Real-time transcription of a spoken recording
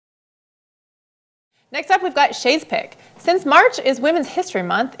Next up, we've got Shay's Pick. Since March is Women's History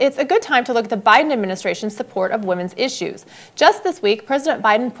Month, it's a good time to look at the Biden administration's support of women's issues. Just this week, President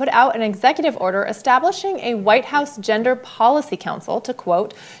Biden put out an executive order establishing a White House Gender Policy Council to,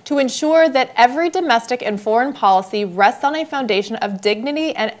 quote, to ensure that every domestic and foreign policy rests on a foundation of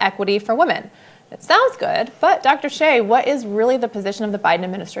dignity and equity for women. It sounds good, but Dr. Shay, what is really the position of the Biden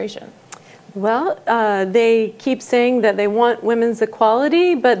administration? Well, they keep saying that they want women's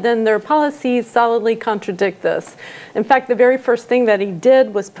equality, but then their policies solidly contradict this. In fact, the very first thing that he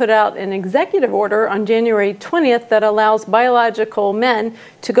did was put out an executive order on January 20th that allows biological men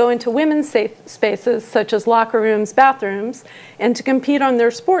to go into women's safe spaces, such as locker rooms, bathrooms, and to compete on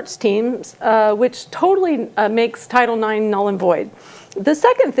their sports teams, which totally makes Title IX null and void. The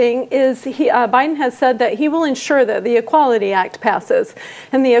second thing is Biden has said that he will ensure that the Equality Act passes.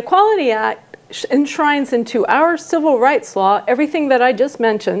 And the Equality Act enshrines into our civil rights law everything that I just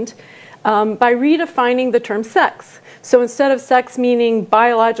mentioned by redefining the term sex. So instead of sex meaning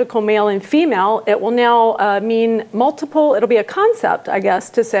biological male and female, it will now mean multiple, it'll be a concept, I guess,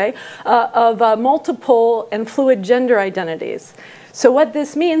 to say, of multiple and fluid gender identities. So what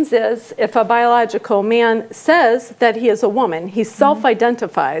this means is if a biological man says that he is a woman, he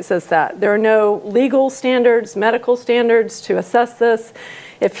self-identifies as that. There are no legal standards, medical standards to assess this.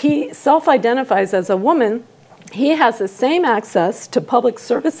 If he self-identifies as a woman, he has the same access to public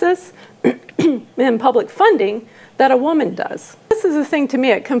services and public funding that a woman does. This is the thing to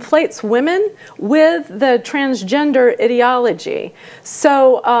me, it conflates women with the transgender ideology.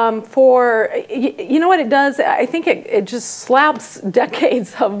 So you know what it does? I think it just slaps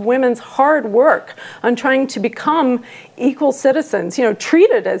decades of women's hard work on trying to become equal citizens, you know,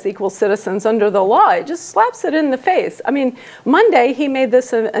 treated as equal citizens under the law. It just slaps it in the face. I mean, Monday he made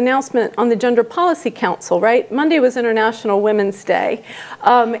this announcement on the Gender Policy Council, right? Monday was International Women's Day.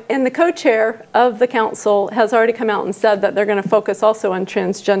 And the co-chair of the council has already come out and said that they're going to focus also on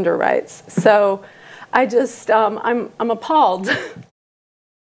transgender rights. So I just, I'm appalled.